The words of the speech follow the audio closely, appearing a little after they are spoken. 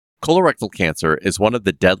Colorectal cancer is one of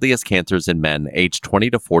the deadliest cancers in men aged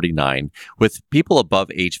 20 to 49, with people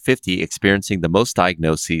above age 50 experiencing the most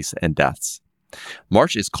diagnoses and deaths.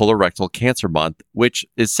 March is Colorectal Cancer Month, which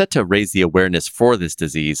is set to raise the awareness for this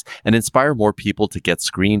disease and inspire more people to get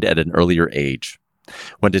screened at an earlier age.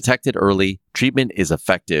 When detected early, treatment is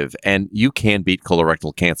effective, and you can beat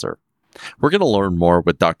colorectal cancer. We're going to learn more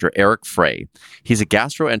with Dr. Eric Frey. He's a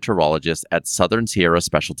gastroenterologist at Southern Sierra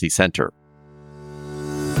Specialty Center.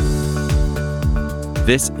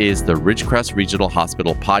 This is the Ridgecrest Regional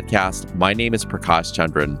Hospital podcast. My name is Prakash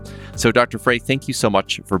Chandran. So, Dr. Frey, thank you so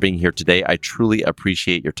much for being here today. I truly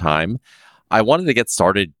appreciate your time. I wanted to get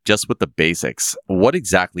started just with the basics. What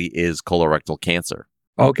exactly is colorectal cancer?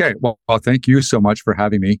 Okay. Well, thank you so much for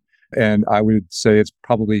having me. And I would say it's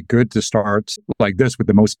probably good to start like this with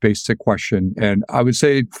the most basic question. And I would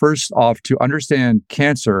say, first off, to understand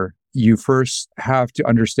cancer, you first have to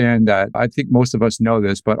understand that I think most of us know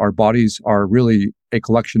this, but our bodies are really a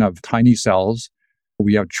collection of tiny cells.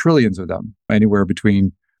 We have trillions of them, anywhere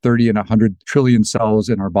between 30 and 100 trillion cells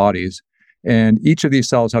in our bodies. And each of these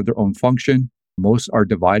cells have their own function. Most are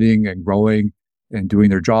dividing and growing and doing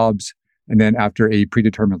their jobs. And then after a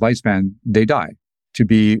predetermined lifespan, they die to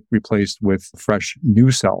be replaced with fresh new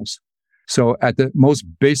cells. So at the most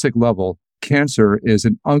basic level, cancer is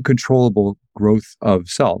an uncontrollable growth of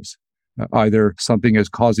cells. Either something is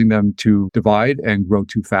causing them to divide and grow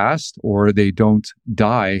too fast, or they don't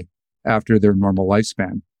die after their normal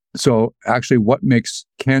lifespan. So actually what makes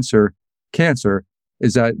cancer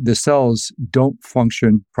is that the cells don't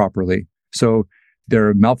function properly. So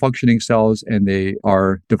they're malfunctioning cells and they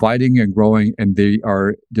are dividing and growing and they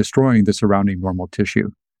are destroying the surrounding normal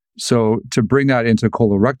tissue. So to bring that into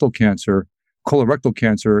colorectal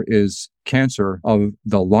cancer is cancer of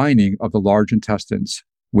the lining of the large intestines,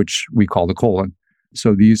 which we call the colon.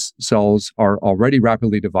 So these cells are already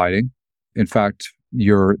rapidly dividing. In fact,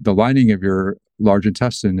 the lining of your large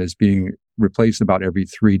intestine is being replaced about every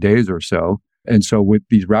 3 days or so. And so with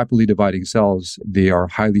these rapidly dividing cells, they are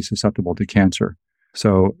highly susceptible to cancer.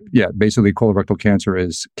 So yeah, basically colorectal cancer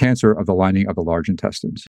is cancer of the lining of the large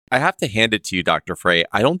intestines. I have to hand it to you, Dr. Frey.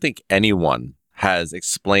 I don't think anyone has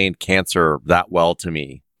explained cancer that well to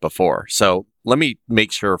me before. So let me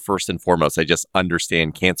make sure first and foremost, I just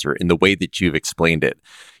understand cancer in the way that you've explained it.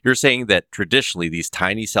 You're saying that traditionally these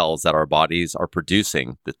tiny cells that our bodies are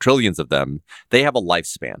producing, the trillions of them, they have a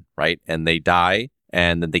lifespan, right? And they die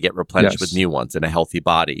and then they get replenished with new ones in a healthy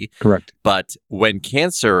body. Correct. But when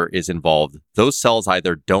cancer is involved, those cells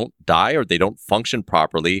either don't die or they don't function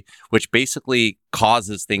properly, which basically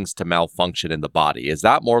causes things to malfunction in the body. Is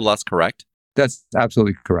that more or less correct? That's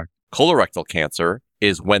absolutely correct. Colorectal cancer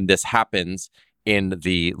is when this happens in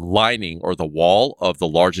the lining or the wall of the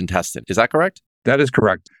large intestine. Is that correct? That is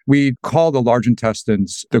correct. We call the large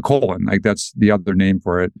intestines the colon, like that's the other name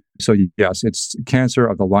for it. So yes, it's cancer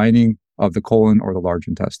of the lining of the colon or the large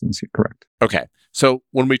intestines, correct. Okay. So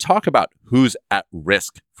when we talk about who's at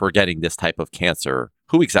risk for getting this type of cancer,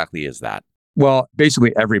 who exactly is that? Well,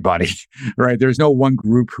 basically everybody, right? There's no one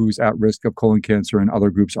group who's at risk of colon cancer and other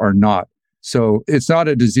groups are not. So it's not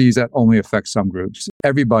a disease that only affects some groups.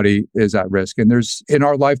 Everybody is at risk. And in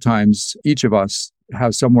our lifetimes, each of us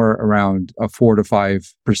have somewhere around a 4 to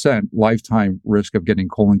 5% lifetime risk of getting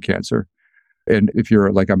colon cancer. And if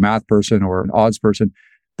you're like a math person or an odds person,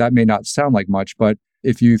 that may not sound like much, but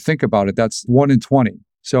if you think about it, that's 1 in 20.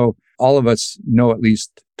 So all of us know at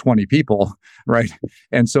least 20 people, right?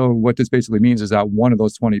 And so what this basically means is that one of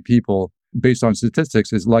those 20 people, based on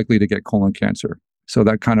statistics, is likely to get colon cancer. So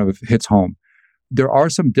that kind of hits home. There are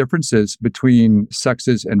some differences between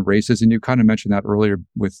sexes and races, and you kind of mentioned that earlier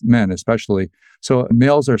with men especially. So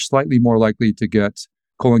males are slightly more likely to get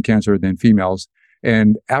colon cancer than females,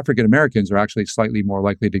 and African Americans are actually slightly more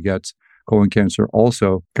likely to get colon cancer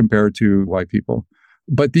also compared to white people.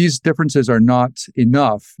 But these differences are not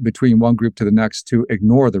enough between one group to the next to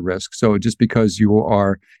ignore the risk. So just because you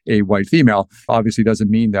are a white female obviously doesn't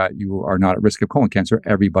mean that you are not at risk of colon cancer.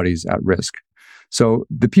 Everybody's at risk. So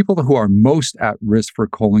the people who are most at risk for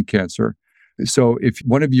colon cancer, so if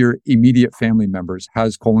one of your immediate family members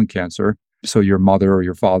has colon cancer, so your mother or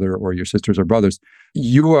your father or your sisters or brothers,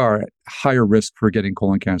 you are at higher risk for getting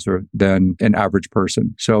colon cancer than an average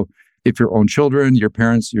person. So if your own children, your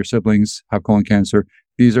parents, your siblings have colon cancer,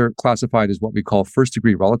 these are classified as what we call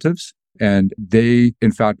first-degree relatives. And they,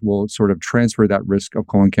 in fact, will sort of transfer that risk of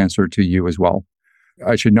colon cancer to you as well.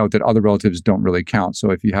 I should note that other relatives don't really count. So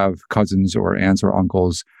if you have cousins or aunts or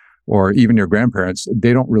uncles, or even your grandparents,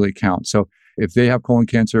 they don't really count. So if they have colon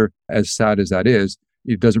cancer, as sad as that is,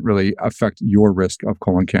 it doesn't really affect your risk of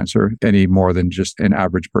colon cancer any more than just an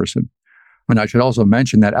average person. And I should also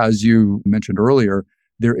mention that, as you mentioned earlier,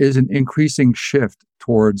 there is an increasing shift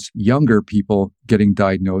towards younger people getting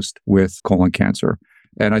diagnosed with colon cancer.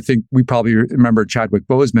 And I think we probably remember Chadwick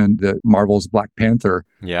Boseman, the Marvel's Black Panther.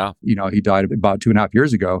 Yeah. He died about 2.5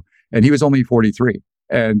 years ago, and he was only 43,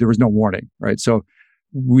 and there was no warning, right? So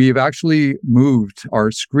we've actually moved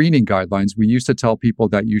our screening guidelines. We used to tell people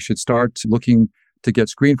that you should start looking to get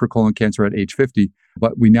screened for colon cancer at age 50,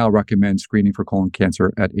 but we now recommend screening for colon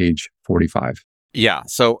cancer at age 45. Yeah.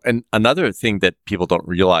 So, and another thing that people don't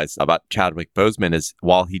realize about Chadwick Boseman is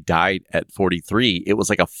while he died at 43, it was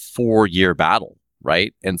like a 4-year battle,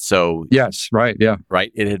 right? And so, yes, right. Yeah.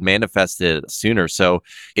 Right. It had manifested sooner. So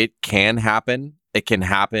it can happen. It can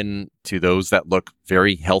happen to those that look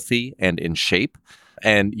very healthy and in shape.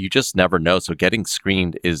 And you just never know. So getting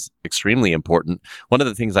screened is extremely important. One of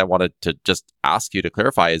the things I wanted to just ask you to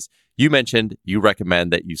clarify is you mentioned you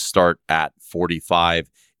recommend that you start at 45.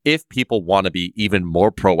 If people want to be even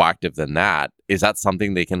more proactive than that, is that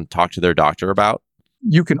something they can talk to their doctor about?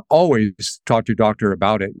 You can always talk to your doctor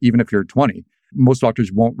about it, even if you're 20. Most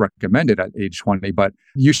doctors won't recommend it at age 20, but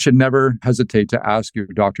you should never hesitate to ask your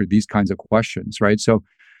doctor these kinds of questions, right? So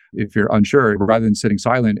if you're unsure, rather than sitting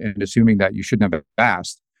silent and assuming that you shouldn't have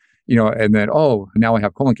asked, and then, oh, now I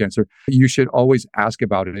have colon cancer, you should always ask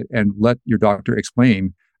about it and let your doctor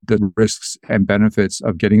explain the risks and benefits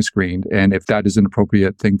of getting screened, and if that is an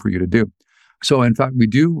appropriate thing for you to do. So in fact, we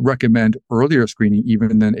do recommend earlier screening,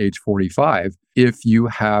 even than age 45, if you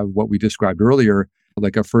have what we described earlier,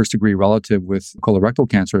 like a first degree relative with colorectal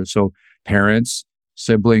cancer. So parents,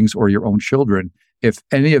 siblings, or your own children, if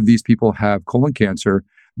any of these people have colon cancer,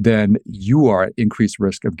 then you are at increased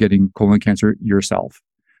risk of getting colon cancer yourself.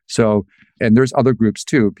 So, and there's other groups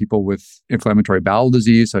too, people with inflammatory bowel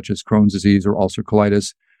disease, such as Crohn's disease or ulcerative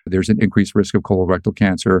colitis. There's an increased risk of colorectal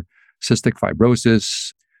cancer, cystic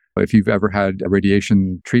fibrosis. If you've ever had a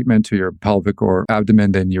radiation treatment to your pelvic or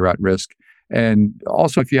abdomen, then you're at risk. And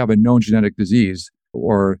also, if you have a known genetic disease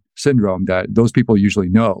or syndrome, that those people usually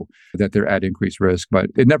know that they're at increased risk. But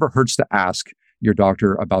it never hurts to ask your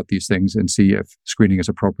doctor about these things and see if screening is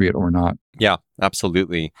appropriate or not. Yeah,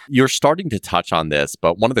 absolutely. You're starting to touch on this,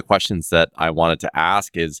 but one of the questions that I wanted to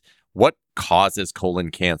ask is what causes colon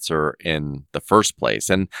cancer in the first place?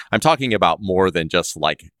 And I'm talking about more than just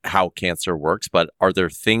like how cancer works, but are there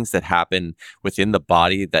things that happen within the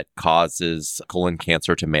body that causes colon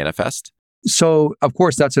cancer to manifest? So, of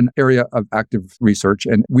course, that's an area of active research,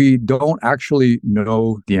 and we don't actually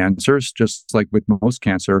know the answers. Just like with most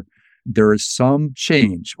cancer, there is some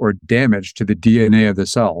change or damage to the DNA of the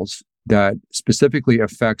cells that specifically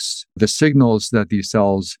affects the signals that these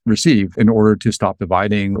cells receive in order to stop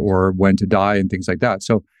dividing or when to die and things like that.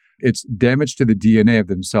 So it's damage to the DNA of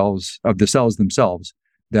the cells themselves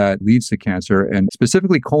that leads to cancer. And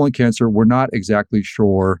specifically colon cancer, we're not exactly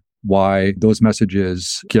sure why those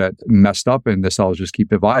messages get messed up and the cells just keep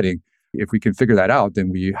dividing. If we can figure that out, then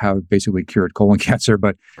we have basically cured colon cancer,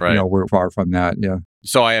 but Right. we're far from that. Yeah.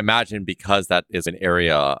 So I imagine because that is an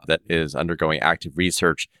area that is undergoing active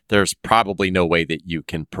research, there's probably no way that you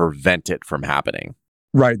can prevent it from happening.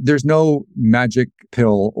 Right. There's no magic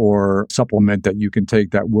pill or supplement that you can take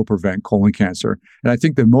that will prevent colon cancer. And I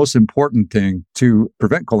think the most important thing to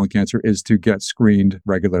prevent colon cancer is to get screened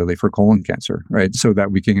regularly for colon cancer, right? So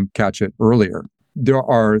that we can catch it earlier. There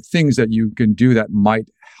are things that you can do that might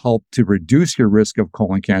help to reduce your risk of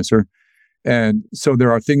colon cancer. And so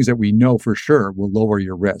there are things that we know for sure will lower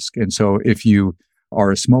your risk. And so if you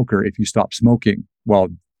are a smoker, if you stop smoking, well,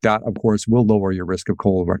 that of course will lower your risk of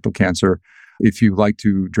colorectal cancer. If you like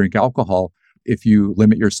to drink alcohol, if you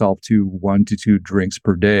limit yourself to 1 to 2 drinks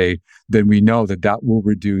per day, then we know that that will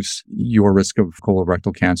reduce your risk of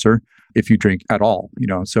colorectal cancer if you drink at all.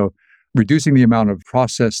 So reducing the amount of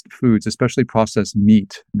processed foods, especially processed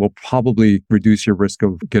meat, will probably reduce your risk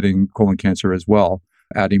of getting colon cancer as well.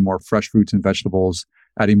 Adding more fresh fruits and vegetables,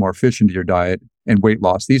 adding more fish into your diet, and weight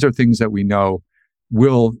loss. These are things that we know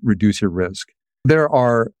will reduce your risk. There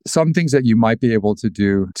are some things that you might be able to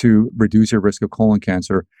do to reduce your risk of colon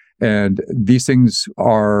cancer. And these things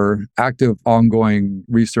are active, ongoing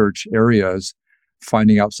research areas,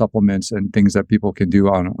 finding out supplements and things that people can do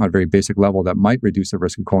on a very basic level that might reduce the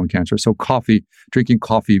risk of colon cancer. So drinking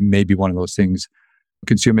coffee may be one of those things.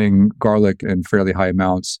 Consuming garlic in fairly high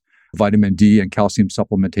amounts. Vitamin D and calcium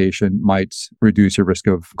supplementation might reduce your risk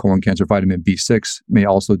of colon cancer. Vitamin B6 may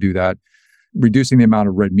also do that. Reducing the amount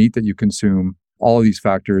of red meat that you consume, all of these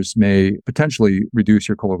factors may potentially reduce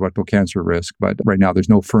your colorectal cancer risk. But right now, there's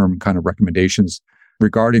no firm kind of recommendations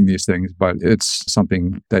regarding these things, but it's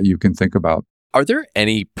something that you can think about. Are there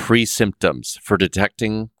any pre-symptoms for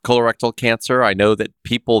detecting colorectal cancer? I know that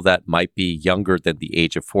people that might be younger than the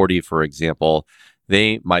age of 40, for example,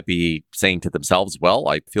 they might be saying to themselves, well,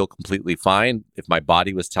 I feel completely fine. If my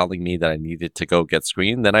body was telling me that I needed to go get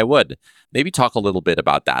screened, then I would. Maybe talk a little bit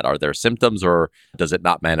about that. Are there symptoms or does it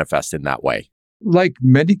not manifest in that way? Like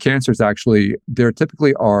many cancers, actually, there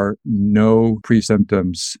typically are no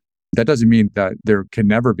pre-symptoms. That doesn't mean that there can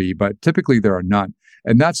never be, but typically there are none.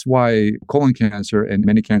 And that's why colon cancer and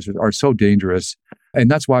many cancers are so dangerous. And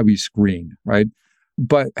that's why we screen, right?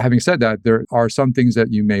 But having said that, there are some things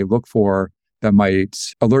that you may look for that might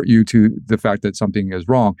alert you to the fact that something is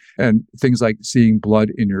wrong. And things like seeing blood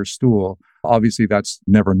in your stool. Obviously, that's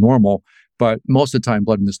never normal. But most of the time,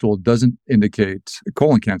 blood in the stool doesn't indicate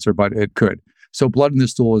colon cancer, but it could. So blood in the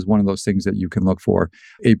stool is one of those things that you can look for.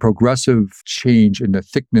 A progressive change in the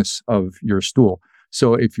thickness of your stool.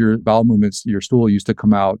 So if your bowel movements, your stool used to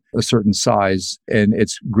come out a certain size and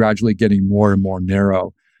it's gradually getting more and more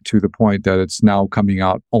narrow to the point that it's now coming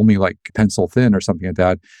out only like pencil thin or something like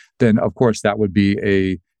that, then of course that would be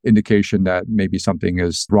a indication that maybe something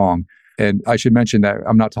is wrong. And I should mention that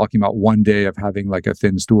I'm not talking about one day of having like a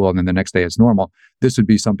thin stool and then the next day it's normal. This would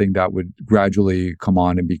be something that would gradually come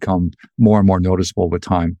on and become more and more noticeable with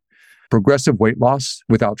time. Progressive weight loss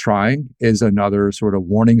without trying is another sort of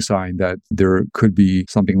warning sign that there could be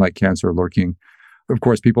something like cancer lurking. Of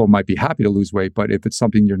course, people might be happy to lose weight, but if it's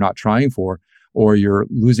something you're not trying for, or you're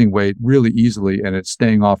losing weight really easily and it's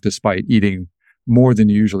staying off despite eating more than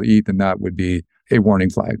you usually eat, then that would be a warning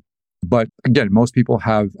flag. But again, most people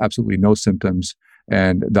have absolutely no symptoms,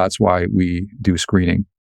 and that's why we do screening.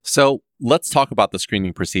 So let's talk about the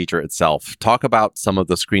screening procedure itself. Talk about some of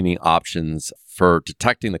the screening options for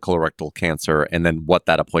detecting the colorectal cancer and then what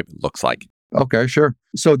that appointment looks like. Okay, sure.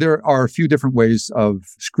 So there are a few different ways of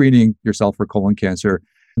screening yourself for colon cancer.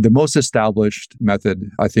 The most established method,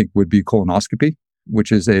 I think, would be colonoscopy,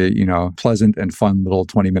 which is a, pleasant and fun little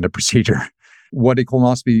 20-minute procedure. What a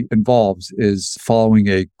colonoscopy involves is following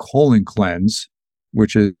a colon cleanse,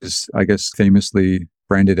 which is, I guess, famously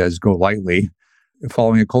branded as Go Lightly.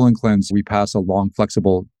 Following a colon cleanse, we pass a long,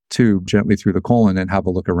 flexible tube gently through the colon and have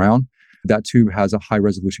a look around. That tube has a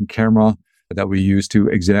high-resolution camera that we use to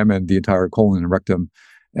examine the entire colon and rectum.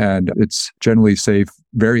 And it's generally safe,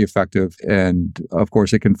 very effective. And of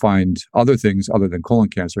course, it can find other things other than colon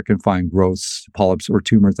cancer. It can find growths, polyps, or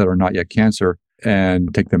tumors that are not yet cancer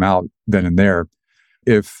and take them out then and there.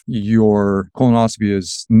 If your colonoscopy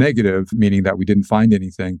is negative, meaning that we didn't find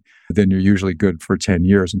anything, then you're usually good for 10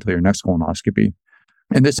 years until your next colonoscopy.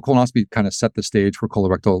 And this colonoscopy kind of set the stage for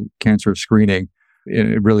colorectal cancer screening.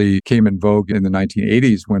 It really came in vogue in the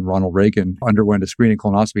 1980s when Ronald Reagan underwent a screening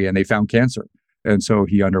colonoscopy and they found cancer. And so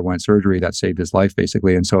he underwent surgery that saved his life,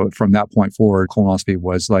 basically. And so from that point forward, colonoscopy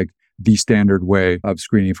was like the standard way of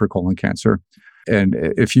screening for colon cancer. And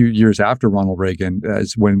a few years after Ronald Reagan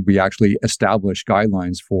is when we actually established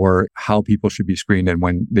guidelines for how people should be screened and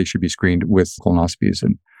when they should be screened with colonoscopies.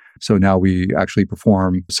 And so now we actually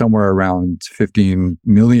perform somewhere around 15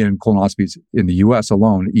 million colonoscopies in the US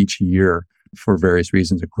alone each year for various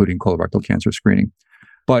reasons, including colorectal cancer screening.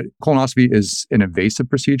 But colonoscopy is an invasive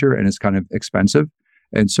procedure and it's kind of expensive.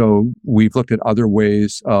 And so we've looked at other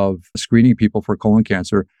ways of screening people for colon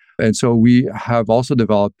cancer. And so we have also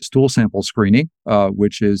developed stool sample screening,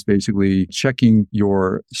 which is basically checking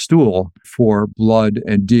your stool for blood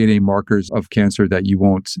and DNA markers of cancer that you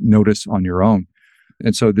won't notice on your own.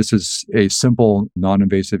 And so this is a simple,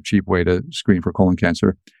 non-invasive, cheap way to screen for colon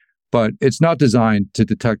cancer. But it's not designed to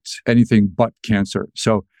detect anything but cancer.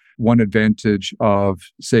 So one advantage of,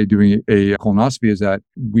 say, doing a colonoscopy is that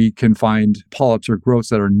we can find polyps or growths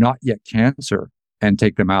that are not yet cancer and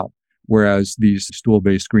take them out. Whereas these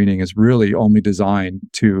stool-based screening is really only designed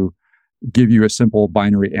to give you a simple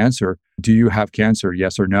binary answer. Do you have cancer?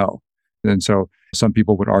 Yes or no? And so some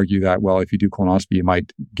people would argue that, well, if you do colonoscopy, you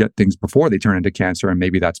might get things before they turn into cancer, and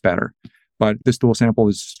maybe that's better. But this stool sample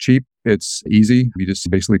is cheap. It's easy. You just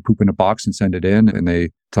basically poop in a box and send it in, and they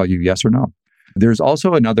tell you yes or no. There's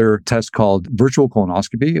also another test called virtual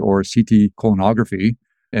colonoscopy or CT colonography.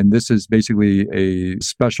 And this is basically a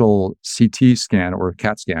special CT scan or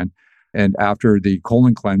CAT scan. And after the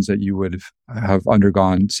colon cleanse that you would have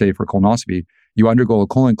undergone, say, for colonoscopy, you undergo a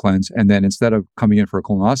colon cleanse. And then instead of coming in for a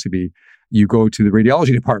colonoscopy, you go to the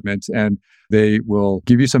radiology department and they will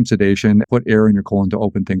give you some sedation, put air in your colon to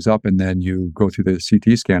open things up. And then you go through the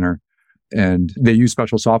CT scanner. And they use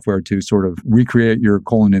special software to sort of recreate your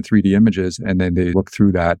colon in 3D images. And then they look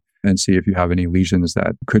through that and see if you have any lesions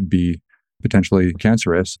that could be potentially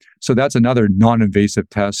cancerous. So that's another non-invasive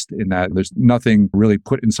test in that there's nothing really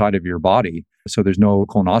put inside of your body. So there's no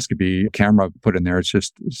colonoscopy camera put in there. It's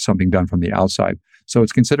just something done from the outside. So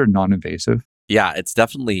it's considered non-invasive. Yeah, it's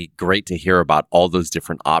definitely great to hear about all those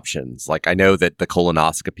different options. Like, I know that the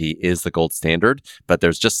colonoscopy is the gold standard, but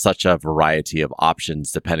there's just such a variety of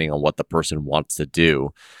options depending on what the person wants to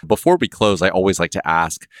do. Before we close, I always like to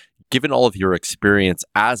ask, given all of your experience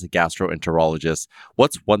as a gastroenterologist,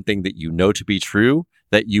 what's one thing that you know to be true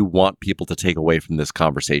that you want people to take away from this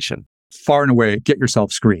conversation? Far and away, get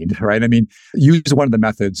yourself screened, right? I mean, use one of the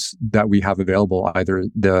methods that we have available, either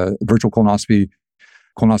the virtual colonoscopy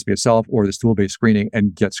itself, or the stool-based screening,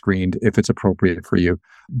 and get screened if it's appropriate for you.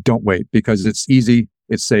 Don't wait, because it's easy,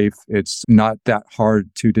 it's safe, it's not that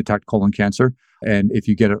hard to detect colon cancer. And if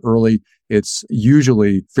you get it early, it's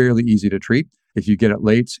usually fairly easy to treat. If you get it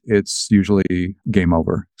late, it's usually game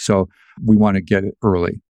over. So we want to get it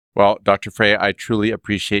early. Well, Dr. Frey, I truly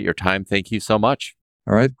appreciate your time. Thank you so much.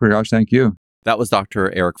 All right, Prakash, thank you. That was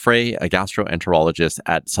Dr. Eric Frey, a gastroenterologist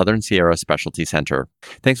at Southern Sierra Specialty Center.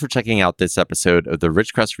 Thanks for checking out this episode of the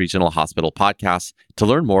Ridgecrest Regional Hospital podcast. To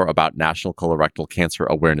learn more about National Colorectal Cancer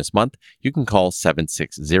Awareness Month, you can call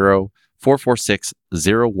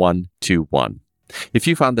 760-446-0121. If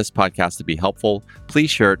you found this podcast to be helpful,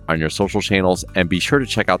 please share it on your social channels and be sure to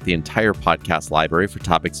check out the entire podcast library for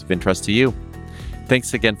topics of interest to you.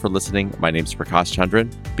 Thanks again for listening. My name's Prakash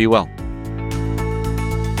Chandran. Be well.